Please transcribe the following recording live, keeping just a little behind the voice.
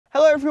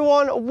Hello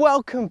everyone,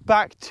 welcome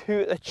back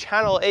to the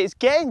channel. It's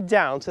getting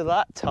down to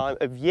that time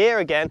of year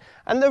again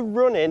and the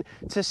run-in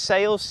to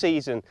sales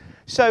season.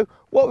 So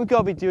what we've got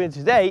to be doing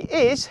today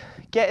is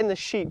getting the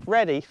sheep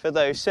ready for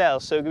those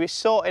sales. So we're going to be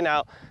sorting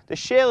out the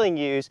shearling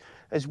ewes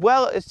as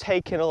well as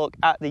taking a look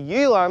at the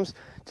ewe lambs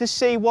to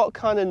see what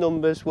kind of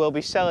numbers we'll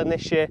be selling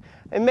this year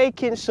and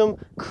making some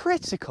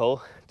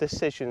critical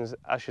decisions,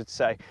 I should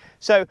say.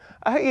 So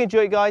I hope you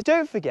enjoy it, guys.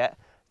 Don't forget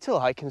to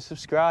like and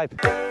subscribe.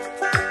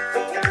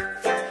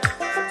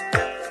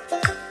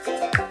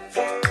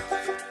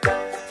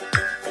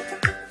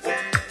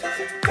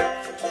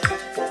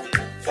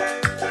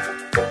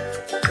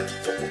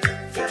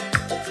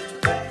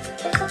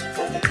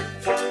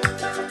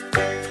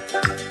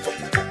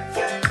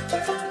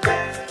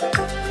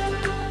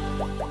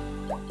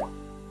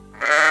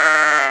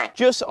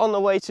 Just on the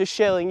way to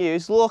shearling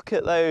ewes, look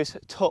at those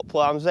tup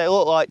lambs. They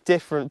look like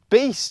different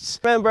beasts.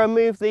 Remember, I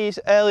moved these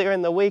earlier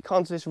in the week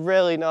onto this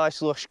really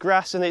nice lush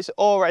grass and it's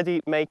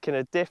already making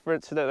a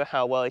difference. I don't know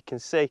how well you can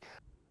see.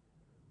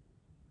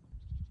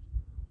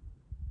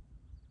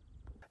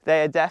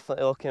 They are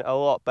definitely looking a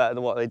lot better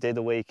than what they did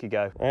a week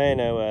ago. I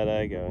know where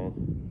they're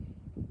going.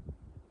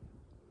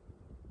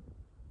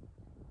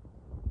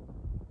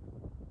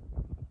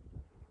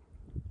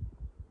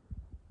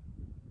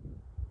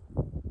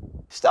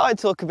 Starting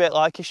to look a bit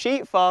like a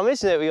sheep farm,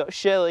 isn't it? We got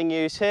shearling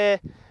ewes here,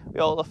 we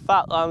got all the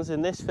fat lambs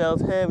in this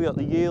field here, we got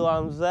the ewe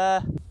lambs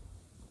there.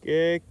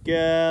 Good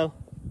girl.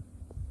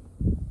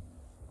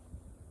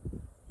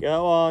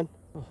 Go on.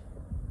 Oh,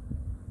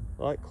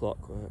 like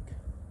clockwork.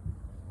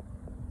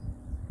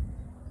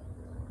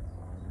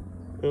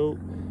 Oh,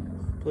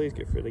 please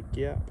get through the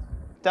gap.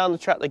 Down the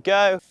track they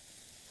go.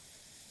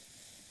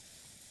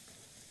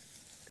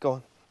 Go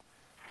on.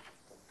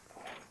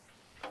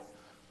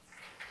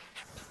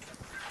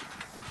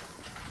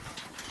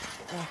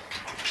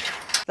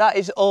 That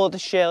is all the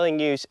shearling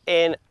ewes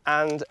in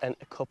and a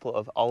couple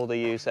of older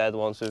ewes. They're the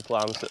ones with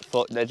lambs at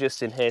foot. They're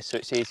just in here so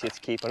it's easier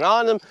to keep an eye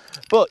on them.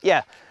 But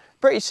yeah,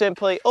 pretty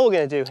simply, all we're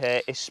going to do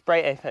here is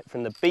spray anything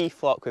from the B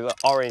flock with an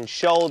orange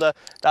shoulder.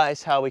 That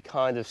is how we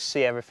kind of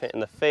see everything in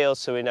the field,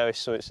 so we know if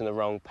something's in the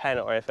wrong pen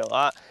or anything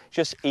like that.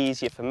 Just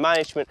easier for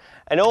management.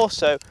 And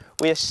also,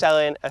 we are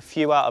selling a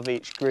few out of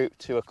each group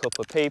to a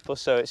couple of people,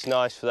 so it's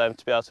nice for them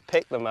to be able to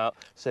pick them out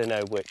so they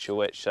know which are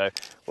which. So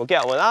we'll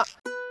get on with that.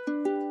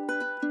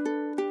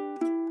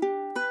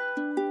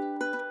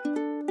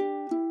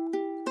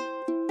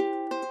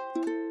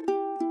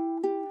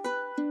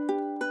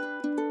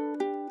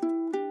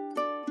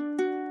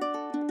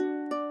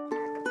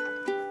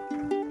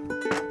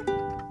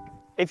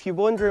 If you're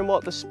wondering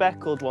what the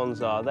speckled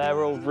ones are,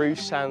 they're all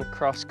Rusand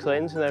cross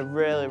clins and they're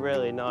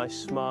really nice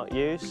smart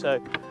ewes.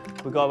 So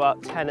we've got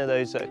about 10 of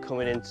those that are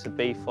coming into the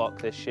B flock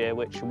this year,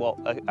 which are what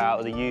out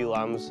of the ewe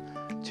lambs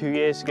 2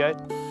 years ago.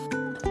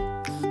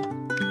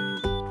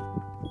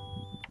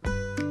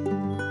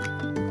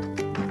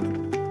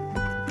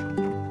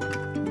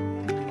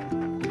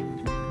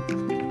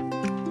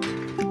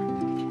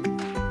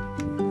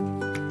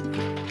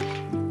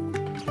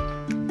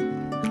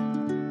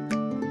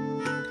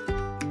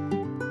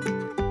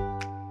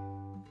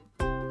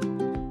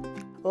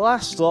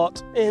 Last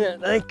lot, in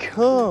it they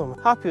come.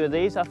 Happy with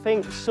these. I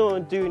think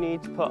some do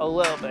need to put a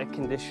little bit of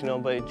condition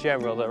on, but in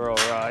general they're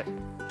all right.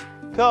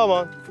 Come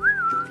on.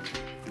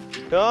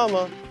 Come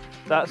on.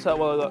 That's that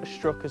one I got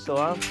struck as the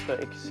lamb,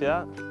 but you can see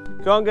that.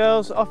 Go on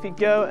girls, off you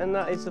go, and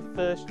that is the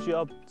first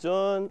job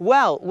done.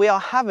 Well, we are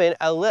having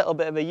a little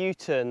bit of a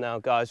U-turn now,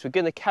 guys. We're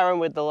going to carry on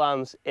with the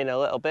lambs in a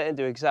little bit and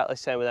do exactly the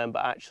same with them,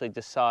 but actually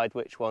decide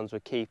which ones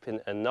we're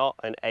keeping and not,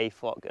 an A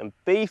flock and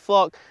B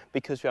flock,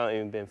 because we haven't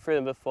even been through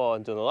them before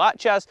and done all that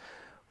jazz.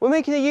 We're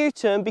making a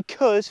U-turn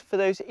because for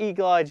those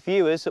eagle-eyed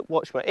viewers that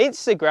watch my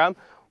Instagram,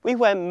 we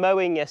went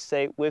mowing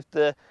yesterday with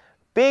the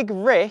big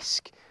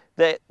risk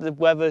that the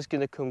weather's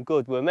going to come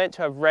good. We were meant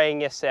to have rain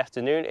yesterday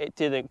afternoon, it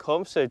didn't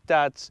come, so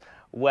Dad's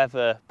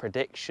weather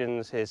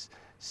predictions, his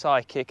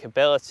psychic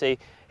ability,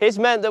 has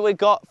meant that we've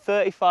got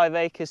 35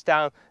 acres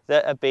down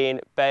that are being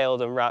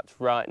baled and wrapped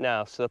right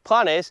now. So the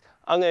plan is,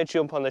 I'm going to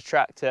jump on the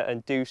tractor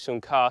and do some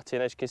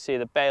carting. As you can see,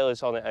 the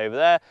baler's on it over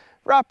there,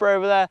 wrapper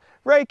over there,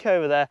 rake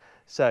over there.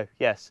 So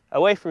yes,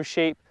 away from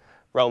sheep,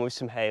 roll with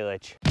some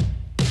haylage.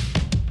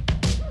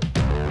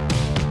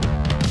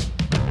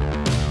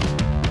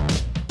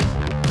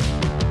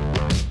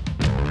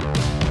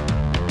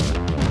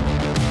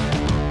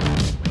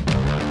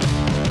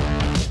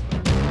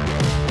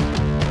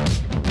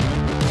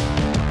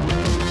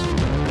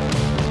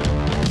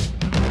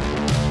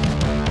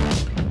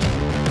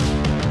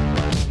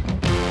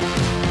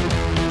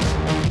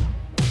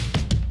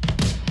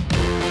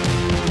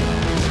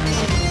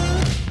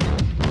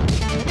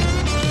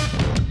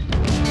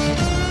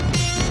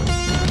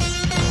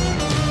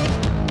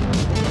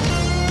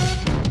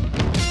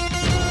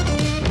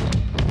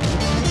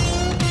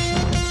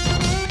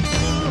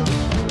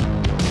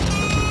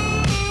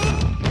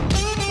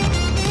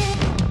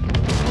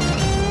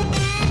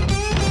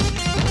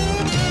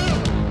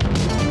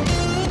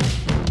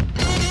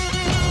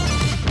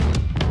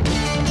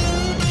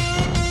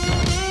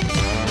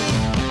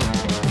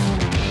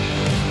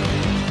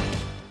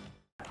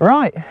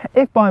 Right,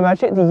 if by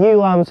magic the ewe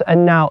lambs are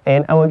now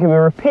in, and we're going to be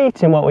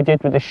repeating what we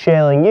did with the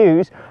shearling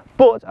ewes,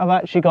 but I've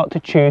actually got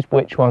to choose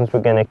which ones we're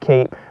going to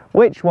keep,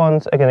 which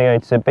ones are going to go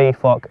into the B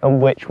flock,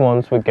 and which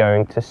ones we're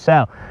going to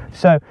sell.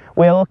 So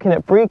we're looking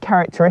at breed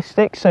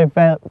characteristics, so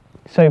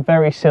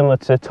very similar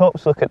to the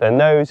tups. Look at their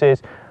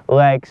noses,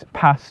 legs,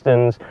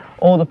 pasterns,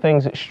 all the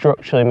things that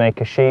structurally make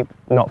a sheep,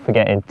 not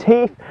forgetting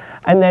teeth.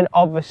 And then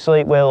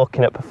obviously we're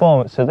looking at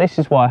performance. So this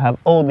is why I have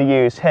all the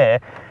ewes here.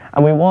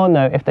 And we want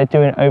to know if they're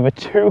doing over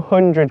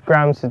 200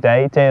 grams a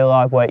day, daily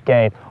live weight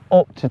gain,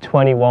 up to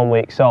 21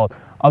 weeks old.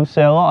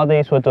 Obviously a lot of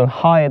these were done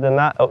higher than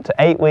that, up to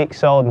 8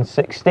 weeks old and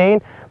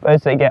 16, but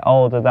as they get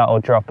older that will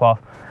drop off.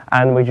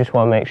 And we just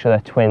want to make sure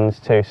they're twins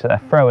too, so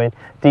they're throwing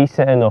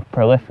decent enough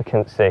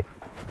prolificancy.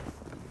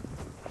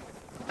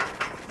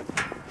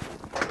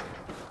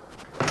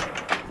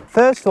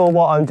 First of all,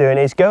 what I'm doing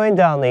is going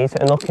down these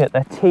and looking at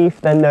their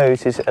teeth, their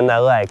noses and their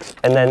legs.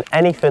 And then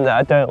anything that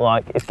I don't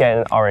like is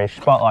getting an orange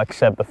spot, like I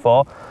said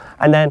before.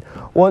 And then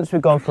once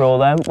we've gone through all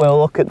them, we'll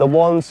look at the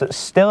ones that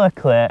still are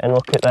clear and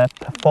look at their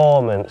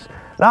performance.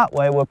 That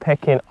way we're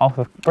picking off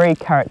of breed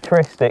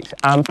characteristics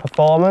and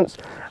performance,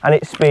 and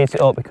it speeds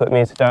it up because it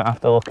means I don't have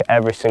to look at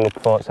every single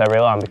performance every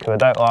lamb, because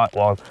if I don't like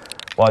one,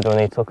 why do I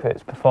need to look at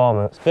its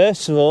performance?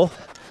 First of all,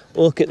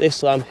 look at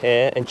this lamb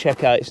here and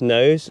check out its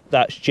nose.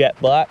 That's jet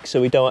black,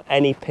 so we don't want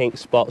any pink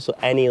spots or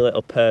any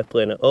little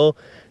purpling at all.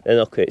 Then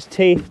look at its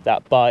teeth.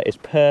 That bite is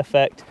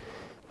perfect.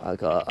 I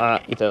got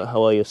that. You don't know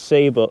how well you'll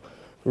see, but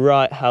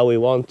right how we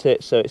want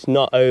it, so it's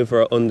not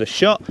over or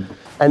undershot.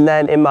 And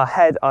then in my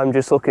head, I'm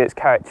just looking at its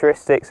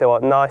characteristics. I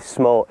want nice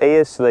small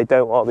ears, so they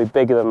don't want to be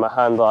bigger than my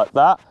hand like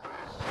that,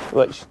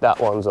 which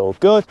that one's all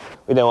good.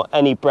 We don't want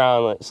any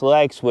brown on its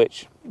legs,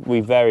 which we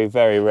very,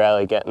 very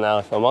rarely get now,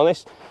 if I'm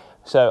honest.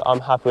 So I'm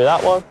happy with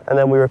that one, and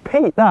then we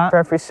repeat that for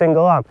every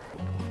single lamb.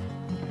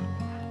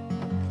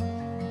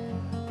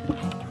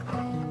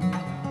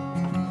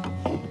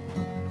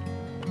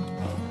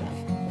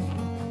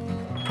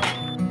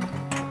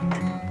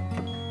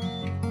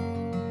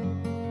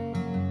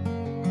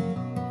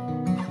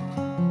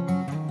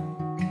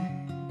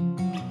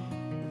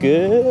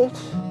 Good.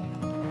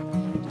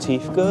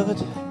 Teeth good.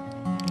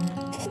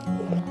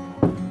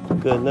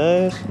 Good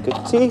nose,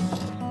 good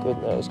teeth.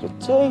 Good nose,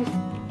 good teeth.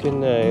 Good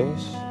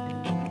nose.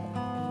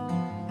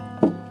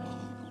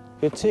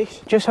 Good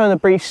teeth. Just having a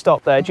brief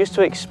stop there, just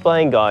to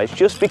explain guys,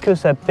 just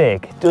because they're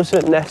big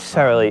doesn't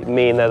necessarily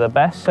mean they're the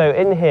best. So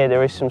in here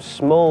there is some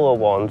smaller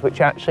ones which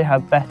actually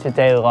have better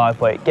daily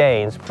live weight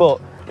gains, but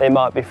they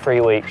might be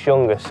 3 weeks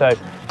younger. So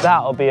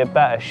that'll be a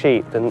better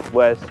sheep than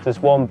where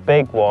there's one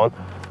big one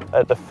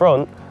at the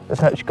front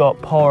that's actually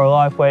got poorer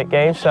live weight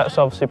gains. So that's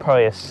obviously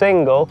probably a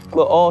single,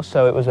 but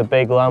also it was a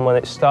big lamb when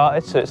it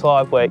started, so its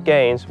live weight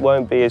gains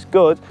won't be as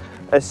good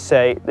as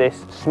say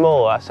this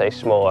smaller, I say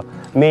smaller,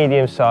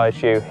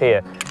 medium-sized ewe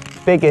here.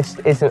 Biggest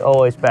isn't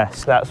always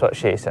best, that's what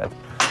she said.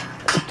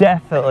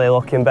 Definitely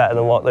looking better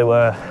than what they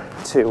were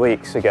 2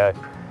 weeks ago.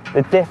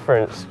 The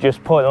difference,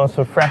 just putting on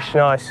some fresh,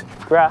 nice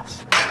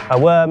grass, a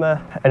wormer,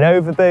 an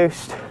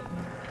overboost,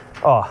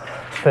 oh,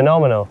 it's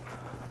phenomenal.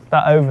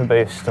 That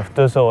overboost stuff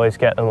does always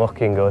get them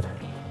looking good.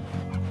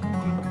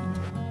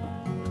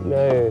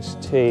 Nose,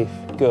 teeth,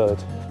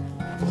 good.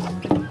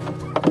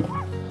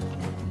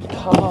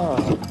 Come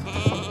on.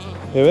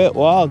 Do it,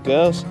 wild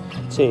girls.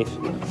 Teeth,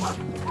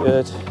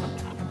 good.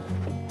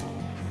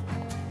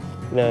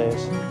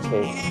 Nose,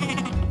 teeth,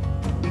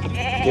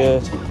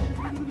 good.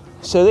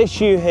 So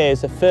this ewe here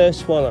is the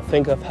first one I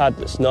think I've had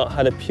that's not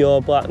had a pure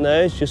black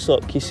nose. Just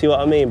look, you see what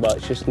I mean, but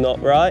it's just not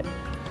right.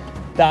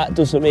 That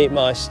doesn't meet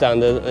my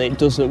standard, and it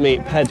doesn't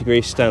meet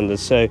pedigree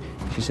standards, so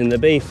she's in the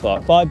B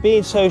flock. By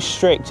being so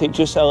strict, it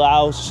just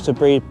allows us to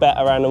breed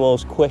better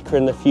animals quicker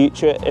in the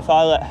future. If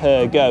I let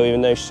her go,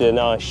 even though she's a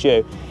nice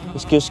ewe,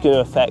 it's just going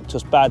to affect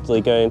us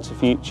badly going into the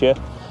future.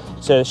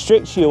 So the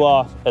stricter you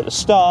are at the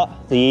start,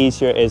 the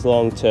easier it is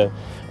long term.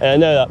 And I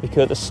know that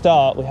because at the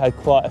start we had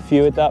quite a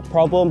few with that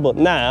problem, but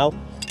now,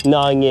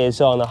 9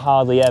 years on, I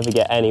hardly ever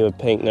get any with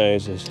pink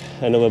noses.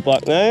 Another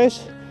black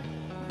nose,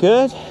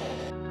 good.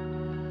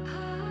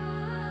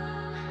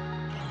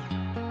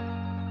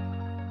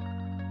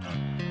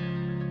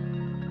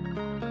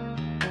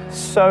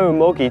 So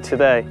muggy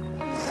today.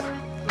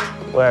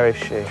 Where is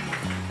she?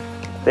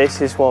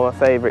 This is one of my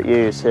favourite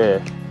ewes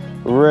here.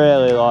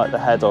 Really like the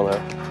head on her.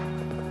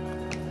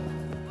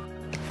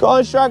 Go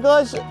on,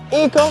 stragglers,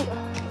 here you come.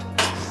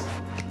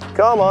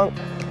 Come on.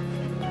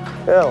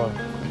 Go on.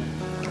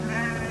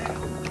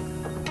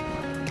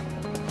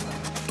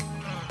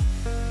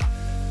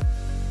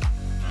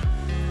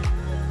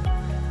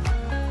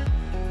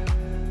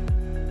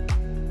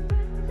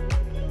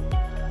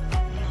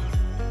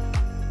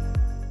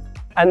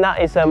 And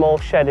that is them all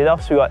shedded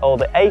off. So we got all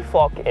the A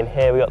flock in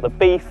here, we got the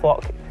B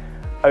flock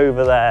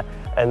over there,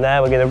 and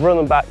there we're going to run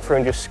them back through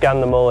and just scan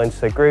them all into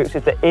the groups.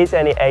 If there is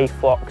any A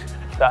flocks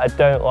that I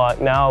don't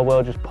like now, I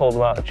will just pull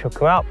them out and chuck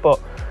them out.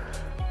 But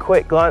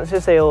quick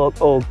glances, they all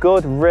look all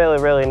good.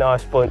 Really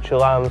nice bunch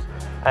of lambs,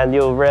 and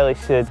you'll really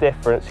see the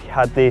difference. You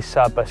had these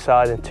side by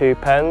side in 2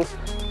 pens.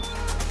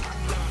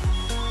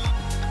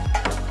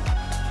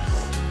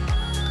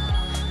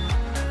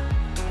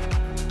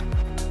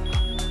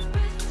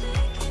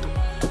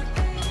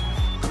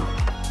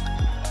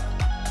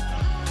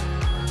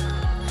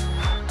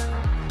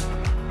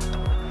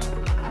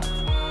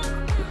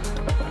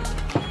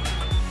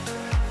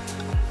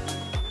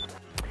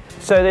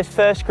 So this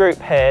first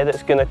group here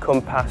that's going to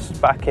come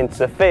back into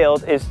the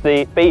field is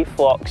the beef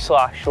flock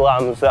 /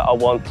 lambs that I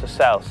want to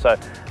sell. So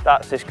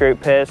that's this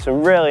group here,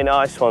 some really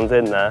nice ones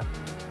in there.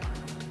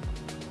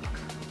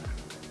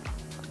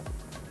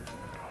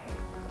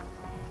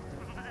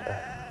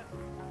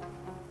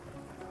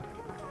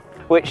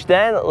 Which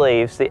then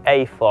leaves the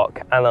A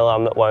flock and a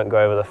lamb that won't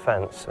go over the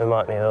fence. We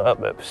might need a little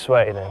bit of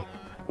persuading.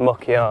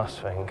 Mucky arse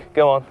thing.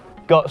 Go on.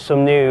 Got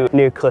some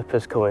new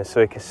clippers coming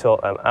so we can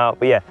sort them out.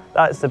 But yeah,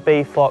 that's the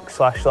B flock /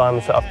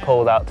 lambs that I've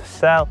pulled out to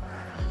sell.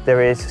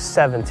 There is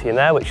 70 in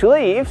there, which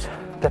leaves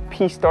the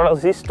piece de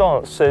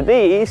resistance. So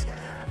these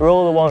are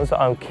all the ones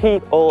that I'm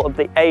keep. All of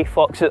the A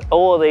flocks,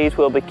 all of these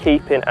will be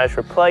keeping as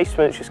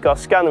replacements. Just got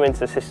to scan them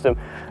into the system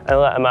and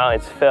let them out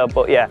into the field.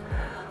 But yeah,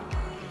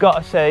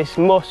 gotta say, this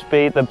must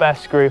be the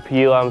best group of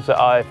ewe lambs that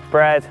I've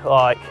bred.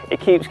 Like, it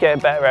keeps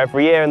getting better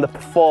every year and the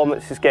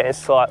performance is getting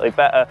slightly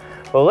better.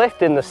 We're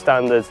lifting the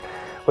standards,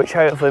 which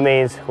hopefully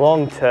means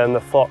long term the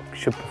flock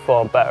should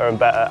perform better and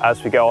better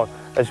as we go on,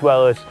 as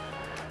well as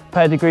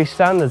pedigree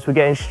standards. We're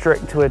getting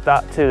stricter with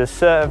that too. There's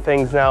certain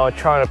things now I'm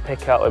trying to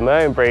pick out with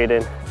my own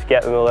breeding to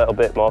get them a little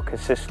bit more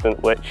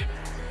consistent, which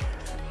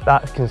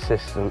that's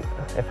consistent,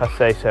 if I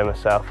say so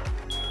myself.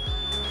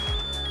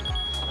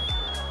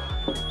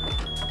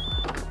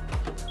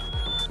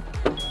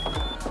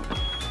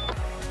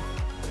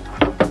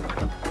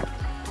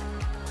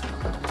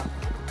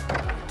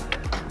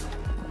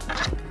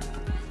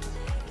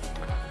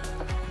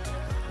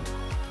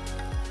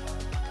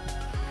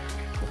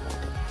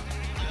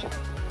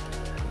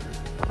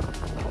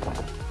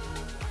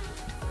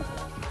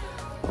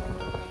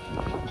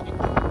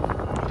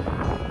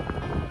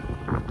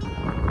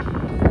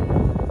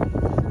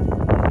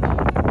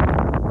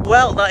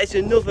 Well, that is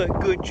another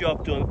good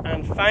job done,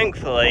 and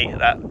thankfully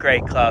that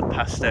grey cloud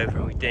passed over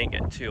and we didn't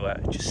get too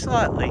wet, just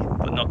slightly,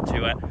 but not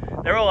too wet.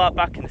 They're all out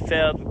back in the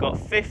field. We've got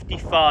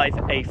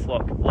 55 A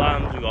flock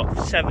lambs, we've got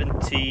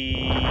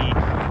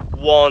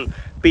 71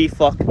 B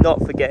flock,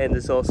 not forgetting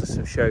there's also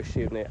some show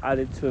shooting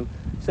added to them.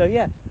 So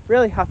yeah,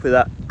 really happy with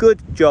that.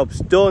 Good job's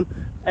done.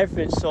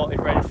 Everything's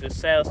sorted, ready for the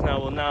sales now.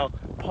 We'll now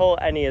pull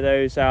any of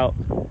those out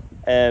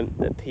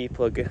that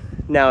people are good.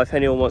 Now if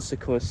anyone wants to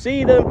come and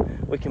see them,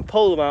 we can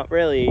pull them out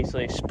really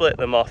easily, split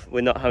them off.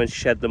 We're not having to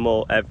shed them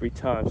all every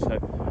time. So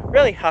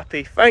really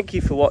happy. Thank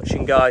you for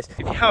watching, guys.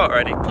 If you haven't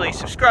already, please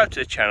subscribe to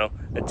the channel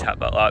and tap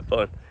that like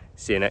button.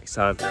 See you next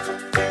time.